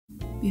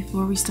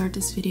Before we start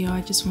this video, I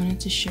just wanted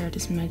to share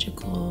this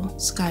magical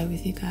sky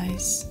with you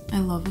guys. I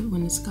love it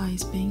when the sky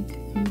is pink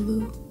and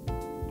blue.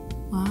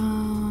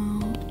 Wow.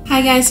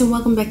 Hi guys, and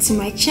welcome back to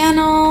my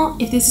channel.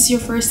 If this is your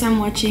first time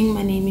watching,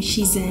 my name is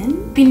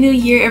𝐤𝐶𝐮. Happy New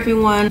Year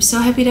everyone. I'm so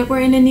happy that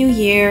we're in a new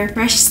year.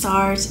 Fresh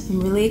start.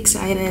 I'm really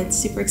excited.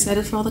 Super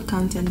excited for all the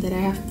content that I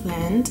have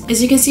planned.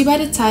 As you can see by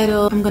the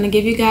title, I'm gonna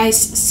give you guys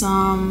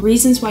some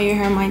reasons why your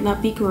hair might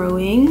not be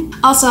growing.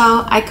 Also,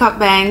 I cut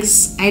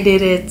bangs. I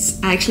did it.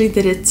 I actually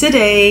did it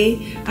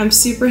today. I'm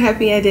super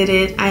happy I did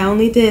it. I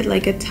only did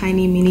like a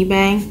tiny mini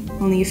bang,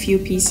 only a few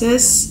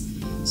pieces,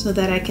 so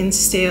that I can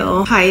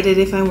still hide it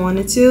if I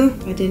wanted to.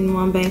 If I didn't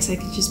want bangs, I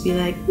could just be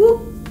like,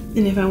 whoop.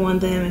 And if I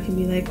want them, I can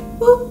be like,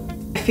 whoop.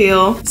 I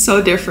feel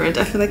so different.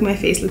 I feel like my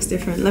face looks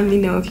different. Let me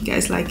know if you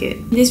guys like it.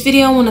 In this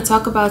video, I want to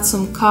talk about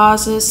some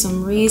causes,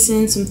 some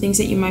reasons, some things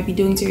that you might be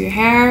doing to your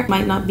hair,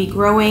 might not be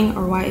growing,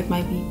 or why it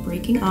might be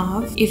breaking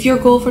off. If your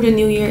goal for the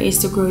new year is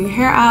to grow your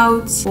hair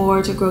out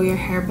or to grow your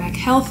hair back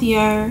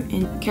healthier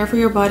and care for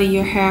your body,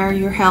 your hair,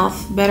 your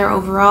health better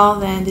overall,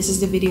 then this is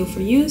the video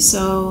for you.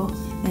 So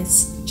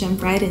let's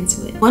jump right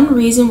into it. One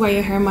reason why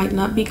your hair might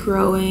not be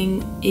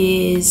growing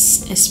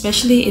is,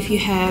 especially if you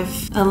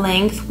have a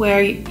length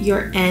where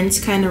your ends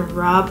kind of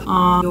rub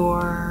on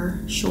your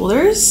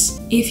shoulders.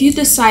 If you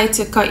decide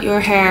to cut your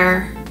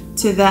hair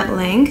to that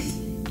length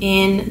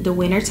in the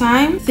winter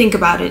time, think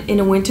about it. In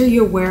the winter,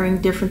 you're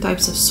wearing different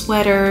types of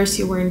sweaters,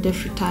 you're wearing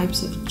different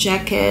types of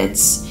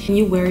jackets, and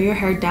you wear your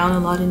hair down a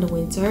lot in the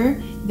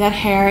winter. That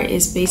hair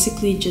is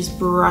basically just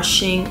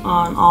brushing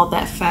on all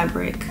that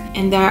fabric.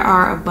 And there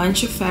are a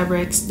bunch of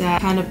fabrics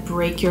that kind of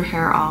break your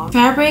hair off.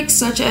 Fabrics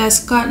such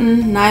as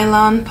cotton,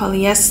 nylon,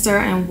 polyester,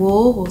 and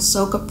wool will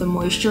soak up the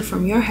moisture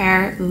from your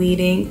hair,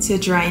 leading to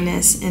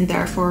dryness and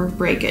therefore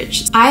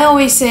breakage. I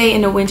always say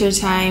in the winter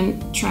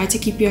time, try to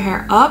keep your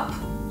hair up,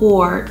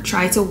 or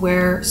try to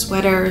wear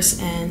sweaters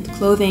and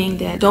clothing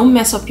that don't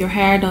mess up your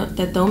hair,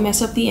 that don't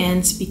mess up the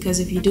ends, because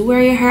if you do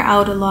wear your hair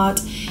out a lot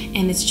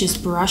and it's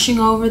just brushing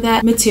over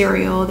that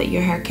material that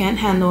your hair can't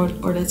handle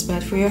or that's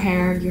bad for your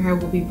hair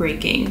will be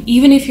breaking.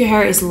 Even if your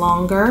hair is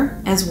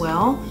longer as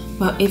well,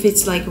 but if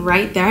it's like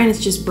right there and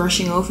it's just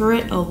brushing over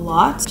it a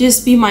lot,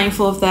 just be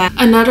mindful of that.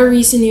 Another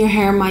reason your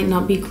hair might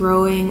not be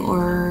growing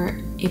or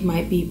it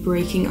might be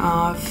breaking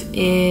off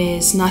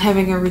is not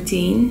having a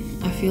routine.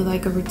 I feel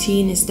like a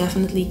routine is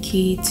definitely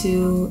key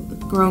to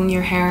growing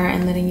your hair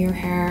and letting your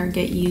hair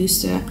get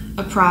used to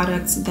a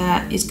product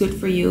that is good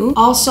for you.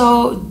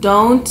 Also,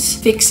 don't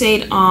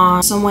fixate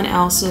on someone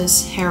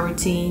else's hair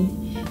routine.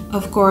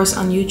 Of course,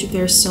 on YouTube,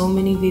 there's so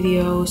many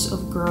videos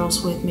of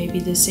girls with maybe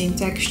the same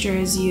texture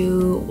as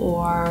you,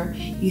 or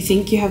you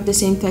think you have the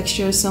same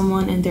texture as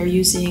someone and they're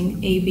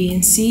using A, B,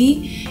 and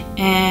C,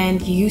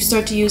 and you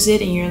start to use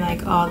it and you're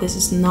like, oh, this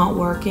is not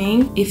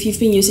working. If you've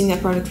been using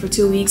that product for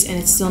 2 weeks and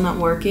it's still not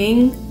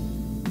working,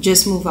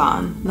 just move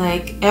on.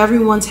 Like,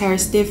 everyone's hair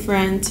is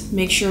different.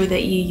 Make sure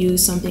that you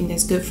use something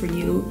that's good for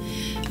you.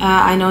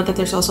 I know that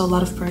there's also a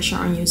lot of pressure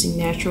on using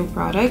natural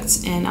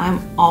products, and I'm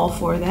all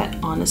for that,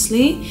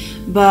 honestly.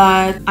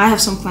 But I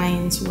have some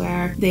clients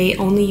where they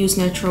only use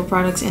natural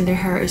products and their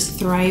hair is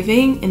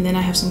thriving, and then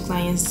I have some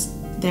clients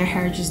their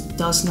hair just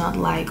does not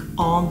like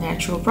all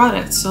natural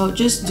products. So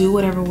just do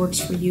whatever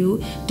works for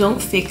you. Don't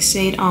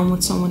fixate on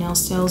what someone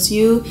else tells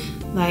you,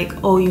 like,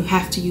 oh, you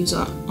have to use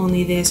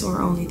only this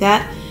or only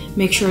that.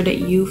 Make sure that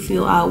you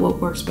feel out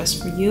what works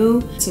best for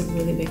you. It's a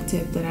really big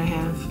tip that I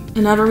have.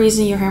 Another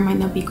reason your hair might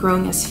not be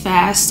growing as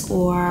fast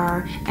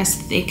or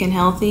as thick and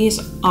healthy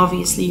is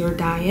obviously your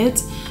diet.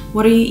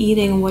 What are you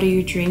eating? What are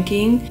you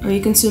drinking? Are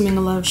you consuming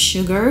a lot of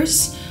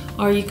sugars?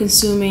 Are you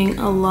consuming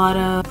a lot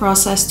of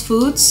processed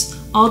foods?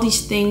 All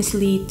these things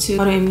lead to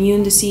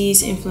autoimmune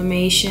disease,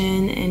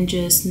 inflammation, and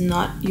just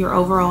not your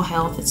overall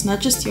health. It's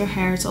not just your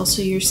hair, it's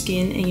also your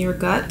skin and your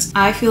gut.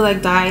 I feel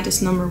like diet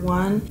is number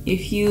one.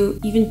 If you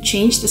even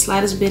change the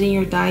slightest bit in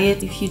your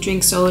diet, if you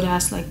drink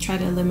sodas, like try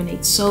to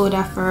eliminate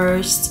soda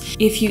first.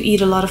 If you eat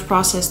a lot of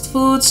processed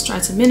foods, try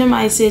to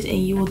minimize it,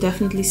 and you will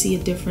definitely see a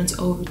difference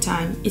over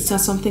time. It's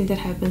not something that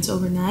happens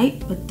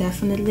overnight, but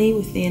definitely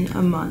within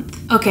a month.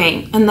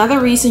 Okay, another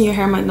reason your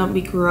hair might not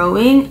be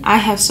growing. I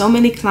have so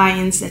many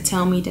clients that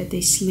tell me that they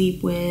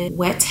sleep with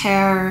wet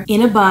hair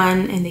in a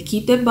bun and they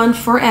keep that bun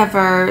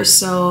forever,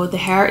 so the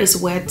hair is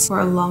wet for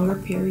a longer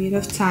period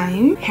of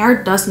time.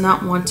 Hair does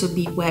not want to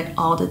be wet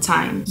all the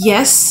time.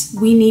 Yes,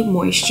 we need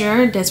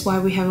moisture, that's why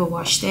we have a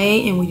wash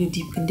day and we do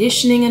deep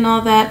conditioning and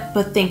all that,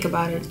 but think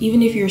about it.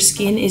 Even if your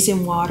skin is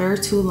in water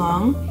too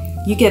long,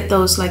 you get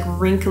those like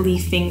wrinkly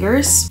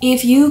fingers.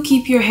 If you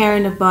keep your hair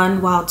in a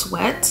bun while it's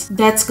wet,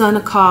 that's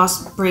gonna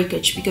cause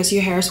breakage because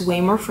your hair is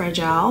way more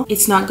fragile.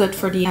 It's not good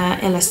for the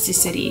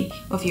elasticity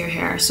of your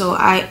hair. So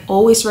I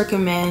always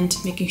recommend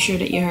making sure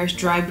that your hair is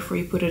dry before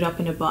you put it up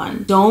in a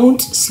bun.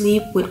 Don't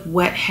sleep with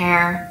wet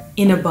hair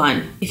in a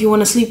bun. If you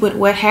want to sleep with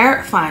wet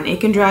hair, fine, it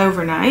can dry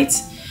overnight.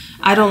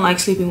 I don't like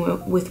sleeping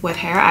with wet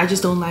hair. I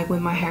just don't like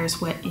when my hair is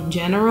wet in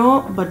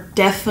general, but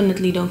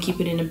definitely don't keep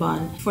it in a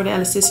bun for the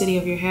elasticity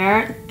of your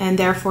hair, and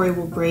therefore it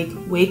will break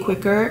way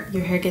quicker.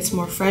 Your hair gets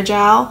more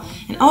fragile,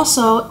 and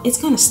also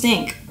it's gonna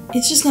stink.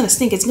 It's just gonna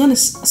stink. It's gonna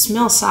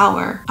smell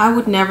sour. I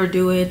would never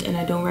do it, and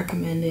I don't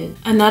recommend it.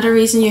 Another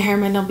reason your hair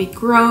might not be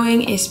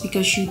growing is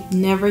because you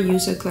never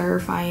use a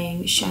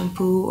clarifying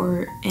shampoo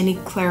or any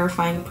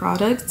clarifying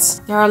products.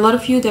 There are a lot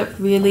of you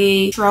that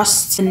really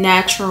trust the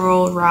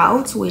natural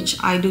route,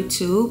 which I do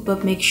too,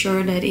 but make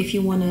sure that if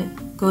you want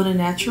to go the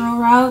natural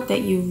route,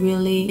 that you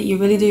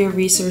really do your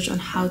research on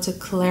how to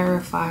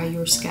clarify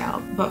your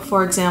scalp. But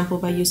for example,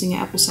 by using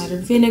apple cider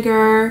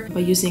vinegar,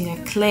 by using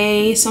a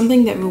clay,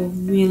 something that will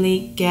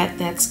really get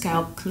that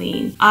scalp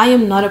clean. I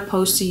am not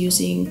opposed to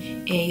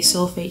using a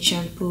sulfate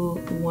shampoo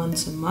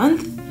once a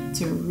month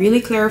to really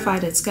clarify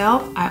that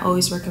scalp. I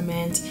always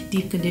recommend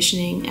deep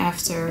conditioning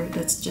after.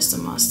 That's just a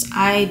must.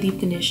 I deep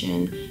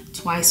condition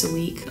twice a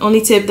week. The only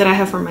tip that I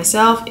have for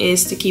myself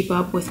is to keep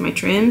up with my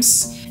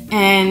trims,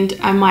 and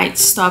I might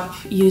stop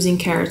using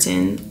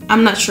keratin.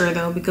 I'm not sure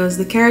though, because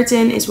the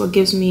keratin is what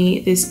gives me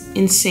this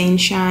insane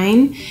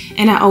shine,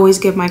 and I always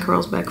get my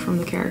curls back from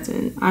the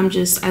keratin.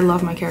 I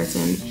love my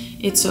keratin.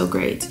 It's so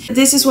great.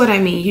 This is what I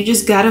mean. You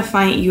just gotta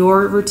find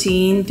your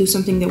routine, do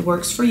something that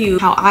works for you.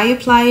 How I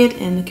apply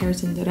it and the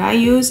keratin that I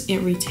use, it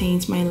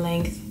retains my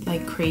length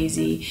like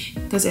crazy.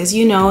 Because as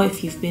you know,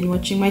 if you've been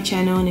watching my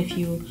channel and if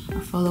you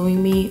are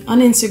following me on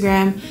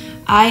Instagram,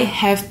 I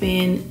have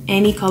been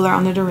any color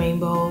under the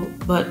rainbow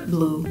but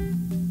blue.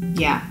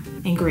 Yeah,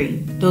 and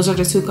green. Those are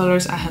the two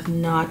colors I have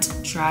not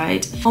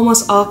tried.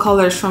 Almost all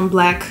colors from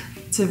black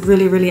to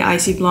really, really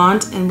icy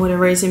blonde and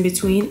whatever is in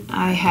between,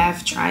 I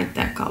have tried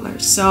that color.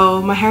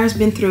 So my hair has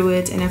been through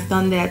it, and I've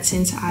done that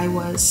since I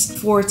was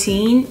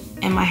 14,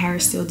 and my hair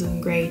is still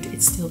doing great.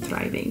 It's still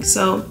thriving.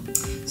 So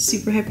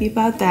super happy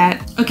about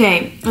that.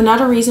 Okay,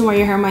 another reason why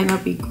your hair might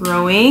not be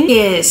growing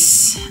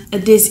is a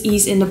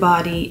disease in the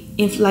body.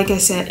 Like I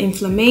said,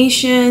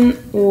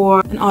 inflammation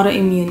or an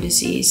autoimmune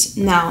disease.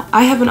 Now,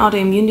 I have an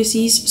autoimmune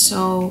disease,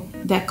 so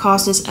that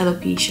causes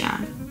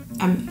alopecia.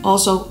 I'm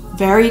also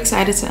very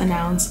excited to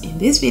announce in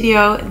this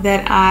video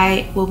that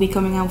I will be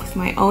coming out with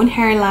my own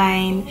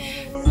hairline.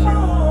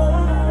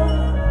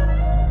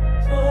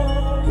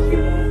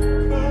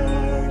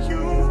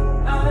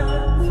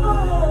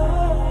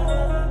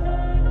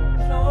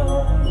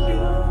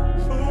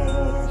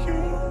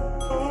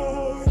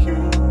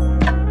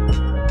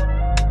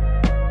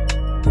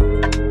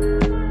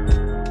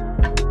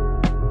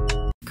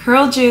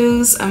 Curl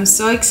juice. I'm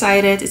so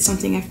excited. It's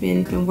something I've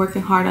been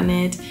working hard on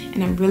it,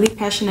 and I'm really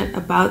passionate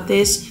about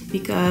this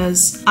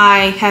because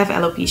I have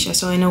alopecia,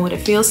 so I know what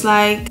it feels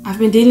like. I've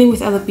been dealing with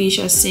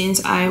alopecia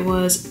since I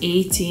was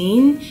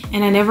 18,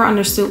 and I never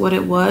understood what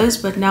it was,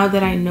 but now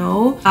that I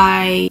know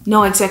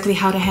exactly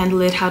how to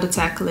handle it, how to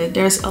tackle it.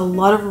 There's a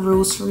lot of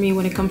rules for me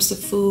when it comes to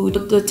food.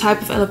 The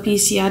type of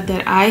alopecia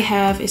that I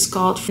have is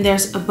called,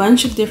 there's a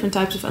bunch of different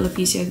types of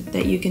alopecia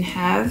that you can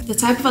have. The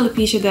type of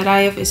alopecia that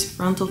I have is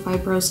frontal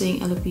fibrosing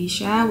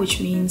alopecia, which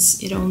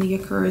means it only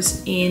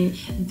occurs in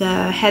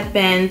the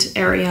headband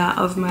area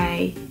of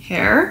my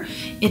hair.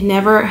 It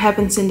never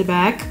happens in the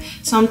back.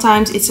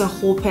 Sometimes it's a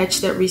whole patch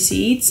that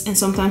recedes, and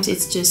sometimes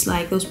it's just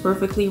like those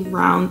perfectly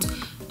round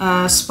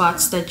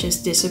spots that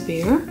just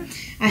disappear.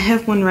 I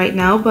have one right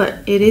now, but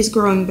it is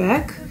growing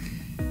back,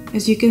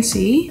 as you can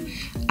see.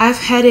 I've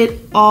had it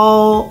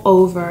all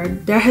over.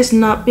 There has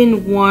not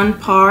been one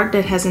part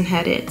that hasn't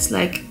had it.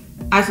 Like,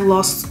 I've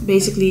lost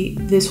basically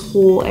this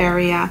whole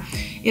area.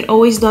 It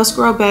always does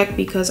grow back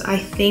because I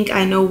think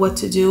I know what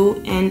to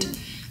do, and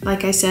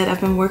like I said,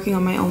 I've been working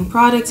on my own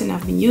products and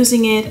I've been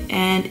using it,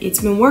 and it's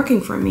been working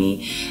for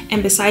me.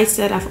 And besides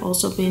that, I've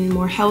also been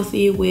more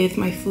healthy with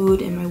my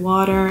food and my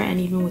water, and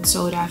even with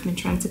soda. I've been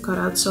trying to cut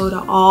out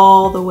soda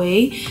all the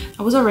way.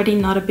 I was already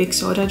not a big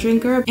soda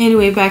drinker.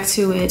 Anyway, back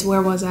to it.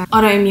 Where was I?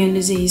 Autoimmune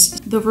disease.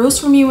 The rules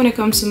for me when it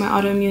comes to my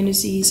autoimmune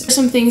disease are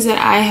some things that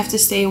I have to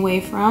stay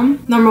away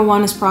from. Number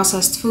one is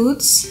processed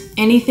foods.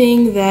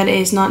 Anything that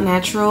is not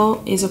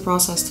natural is a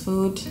processed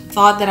food.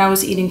 Thought that I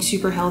was eating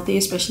super healthy,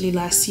 especially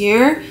last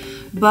year,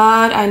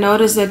 but I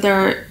noticed that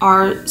there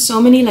are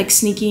so many like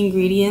sneaky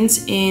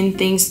ingredients in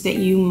things that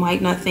you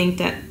might not think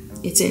that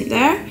it's in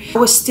there. I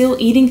was still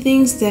eating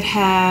things that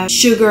have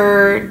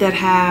sugar, that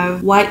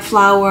have white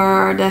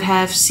flour, that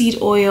have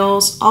seed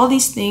oils. All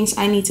these things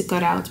I need to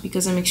cut out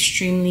because I'm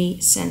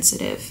extremely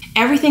sensitive.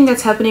 Everything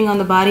that's happening on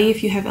the body,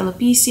 if you have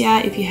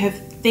alopecia, if you have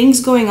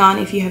things going on,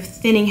 if you have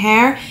thinning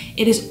hair,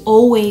 it is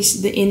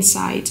always the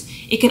inside.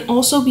 It can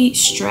also be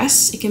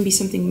stress, it can be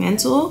something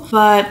mental,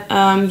 but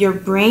your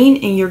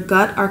brain and your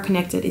gut are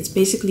connected. It's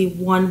basically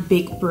one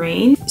big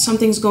brain.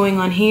 Something's going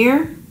on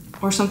here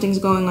or something's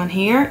going on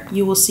here,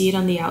 you will see it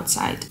on the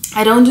outside.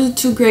 I don't do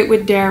too great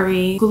with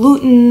dairy,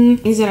 gluten,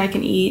 things that I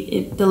can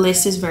eat. The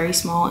list is very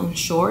small and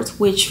short,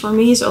 which for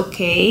me is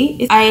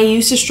okay. I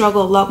used to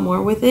struggle a lot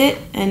more with it,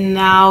 and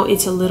now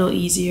it's a little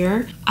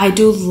easier. I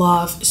do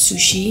love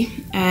sushi,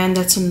 and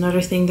that's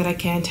another thing that I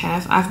can't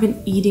have. I've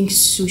been eating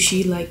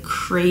sushi like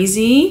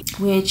crazy,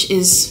 which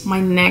is my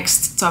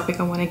next topic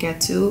I want to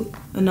get to.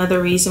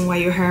 Another reason why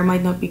your hair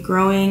might not be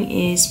growing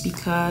is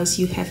because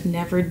you have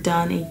never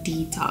done a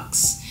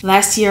detox.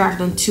 Last year I've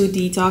done 2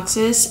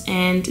 detoxes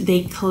and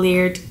they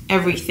cleared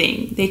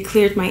everything. They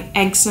cleared my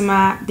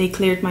eczema, they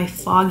cleared my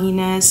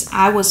fogginess.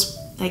 I was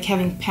like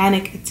having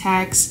panic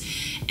attacks,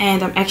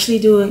 and I'm actually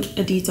doing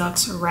a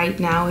detox right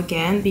now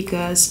again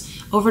because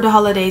over the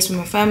holidays when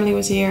my family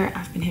was here,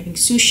 I've been having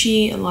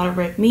sushi, a lot of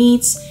red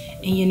meats,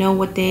 and you know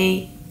what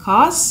they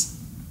cause?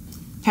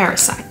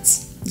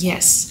 Parasites.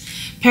 Yes.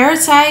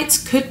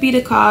 Parasites could be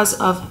the cause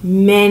of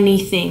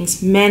many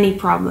things, many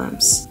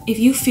problems. If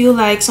you feel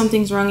like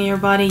something's wrong in your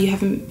body, you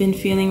haven't been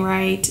feeling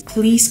right,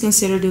 please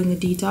consider doing a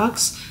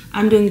detox.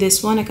 I'm doing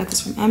this one. I got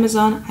this from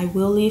Amazon. I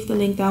will leave the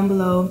link down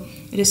below.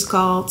 It is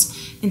called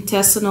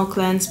Intestinal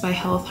Cleanse by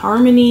Health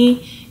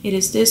Harmony. It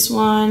is this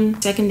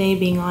one, second day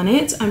being on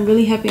it. I'm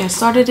really happy I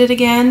started it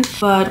again,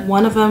 but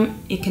one of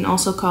them, it can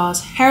also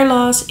cause hair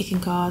loss, it can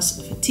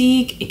cause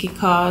fatigue, it can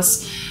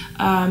cause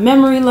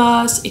memory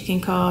loss, it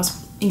can cause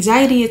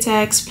anxiety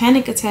attacks,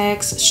 panic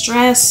attacks,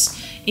 stress.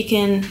 It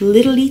can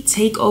literally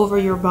take over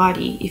your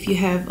body if you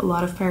have a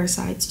lot of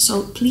parasites.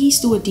 So please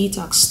do a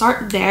detox.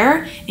 Start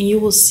there and you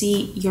will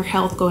see your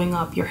health going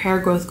up, your hair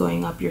growth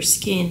going up, your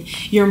skin,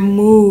 your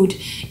mood,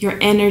 your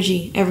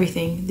energy,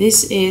 everything.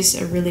 This is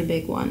a really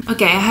big one.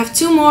 Okay, I have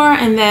 2 more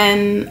and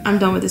then I'm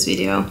done with this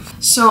video.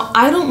 So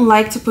I don't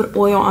like to put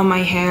oil on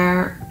my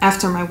hair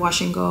after my wash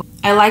and go.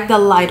 I like the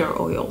lighter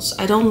oils.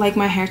 I don't like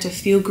my hair to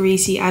feel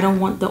greasy. I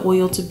don't want the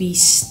oil to be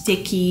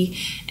sticky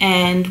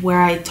and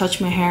where I touch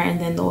my hair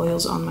and then the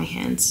oil's on my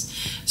hands.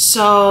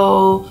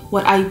 So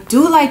what I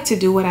do like to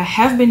do, what I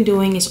have been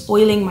doing, is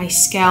oiling my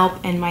scalp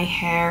and my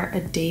hair a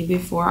day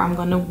before I'm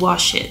gonna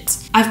wash it.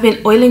 I've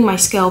been oiling my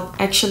scalp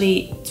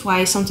actually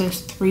twice,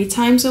 sometimes 3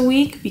 times a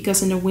week,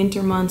 because in the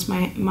winter months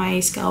my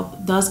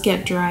scalp does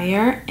get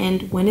drier,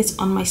 and when it's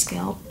on my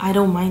scalp, I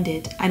don't mind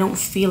it. I don't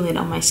feel it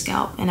on my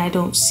scalp and I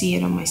don't see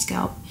it on my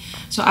scalp.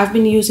 So I've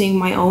been using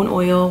my own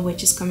oil,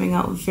 which is coming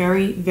out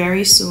very,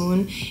 very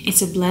soon.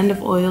 It's a blend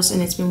of oils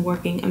and it's been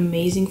working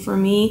amazing for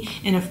me.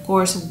 And of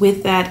course,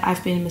 with that,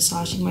 I've been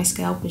massaging my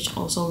scalp, which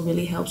also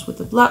really helps with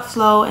the blood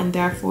flow and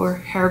therefore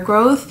hair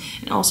growth.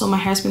 And also my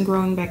hair's been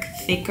growing back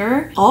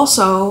thicker.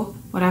 Also,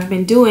 what I've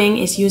been doing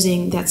is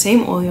using that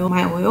same oil,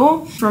 my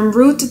oil, from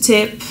root to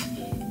tip.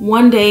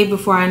 1 day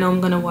before I know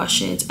I'm gonna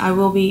wash it, I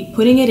will be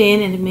putting it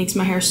in, and it makes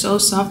my hair so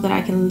soft that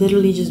I can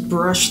literally just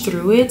brush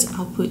through it.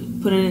 I'll put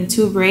it in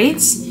 2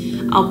 braids.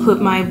 I'll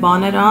put my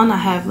bonnet on. I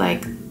have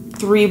like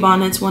 3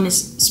 bonnets. One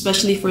is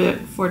especially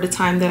for the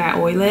time that I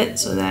oil it,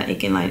 so that it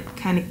can like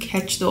kind of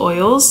catch the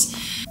oils.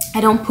 I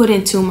don't put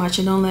in too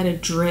much. I don't let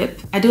it drip.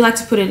 I do like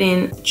to put it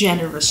in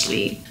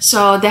generously.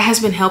 So that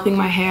has been helping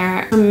my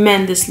hair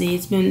tremendously.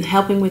 It's been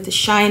helping with the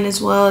shine as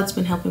well. It's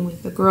been helping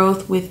with the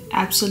growth, with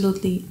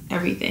absolutely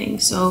everything.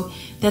 So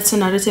that's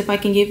another tip I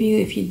can give you.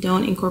 If you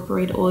don't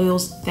incorporate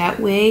oils that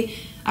way,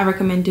 I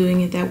recommend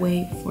doing it that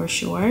way for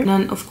sure. And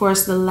then of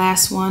course the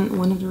last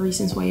one of the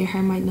reasons why your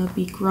hair might not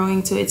be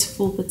growing to its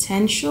full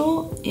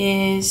potential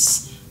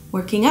is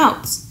working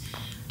out.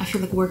 I feel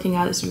like working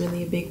out is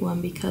really a big one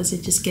because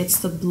it just gets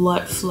the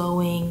blood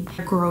flowing,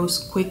 grows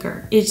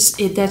quicker.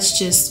 That's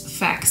just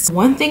facts.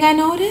 One thing I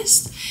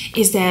noticed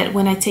is that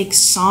when I take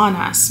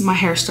saunas, my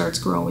hair starts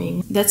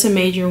growing. That's a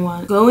major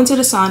one. Go into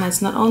the sauna.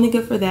 It's not only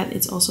good for that,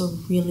 it's also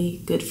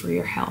really good for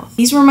your health.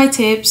 These were my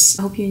tips.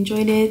 I hope you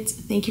enjoyed it.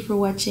 Thank you for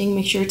watching.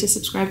 Make sure to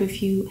subscribe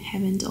if you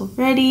haven't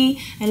already.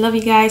 I love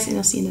you guys, and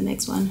I'll see you in the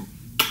next one.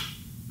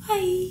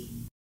 Bye.